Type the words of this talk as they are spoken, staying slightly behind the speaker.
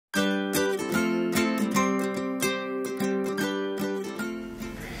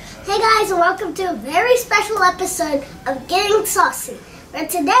Hi guys, and welcome to a very special episode of Getting Saucy. Where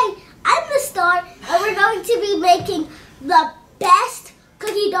today I'm the star, and we're going to be making the best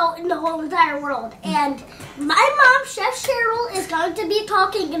cookie dough in the whole entire world. And my mom, Chef Cheryl, is going to be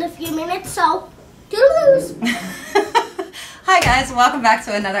talking in a few minutes. So, toodaloos. Hi guys, welcome back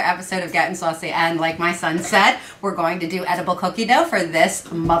to another episode of Getting Saucy, and like my son said, we're going to do edible cookie dough for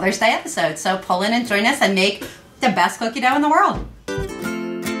this Mother's Day episode. So pull in and join us and make the best cookie dough in the world.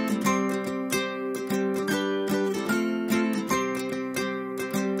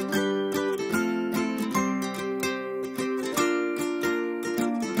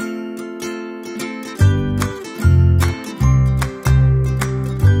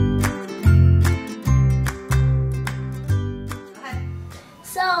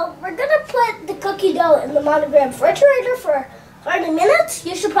 So, we're going to put the cookie dough in the monogram refrigerator for 30 minutes.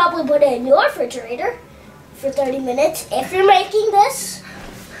 You should probably put it in your refrigerator for 30 minutes if you're making this.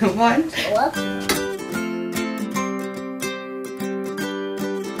 One.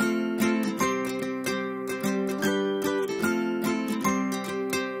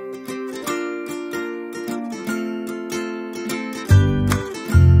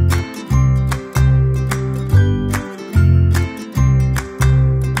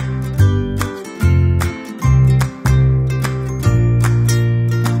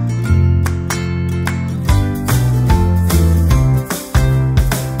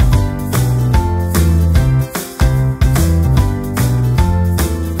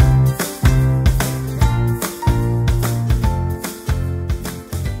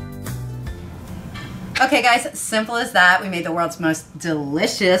 Okay guys, simple as that. We made the world's most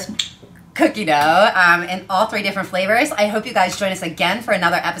delicious cookie dough in all 3 different flavors. I hope you guys join us again for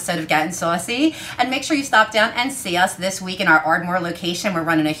another episode of Getting Saucy. And make sure you stop down and see us this week in our Ardmore location. We're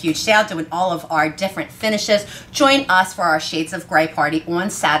running a huge sale doing all of our different finishes. Join us for our Shades of Grey party on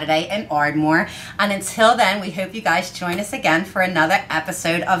Saturday in Ardmore. And until then, we hope you guys join us again for another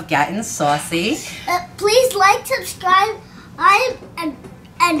episode of Getting Saucy. Please like, subscribe,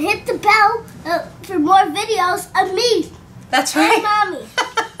 and hit the bell for more videos of me. That's right. And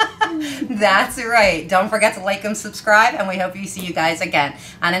Mommy. That's right. Don't forget to like and subscribe, and we hope you see you guys again.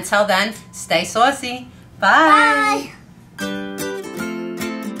 And until then, stay saucy. Bye. Bye.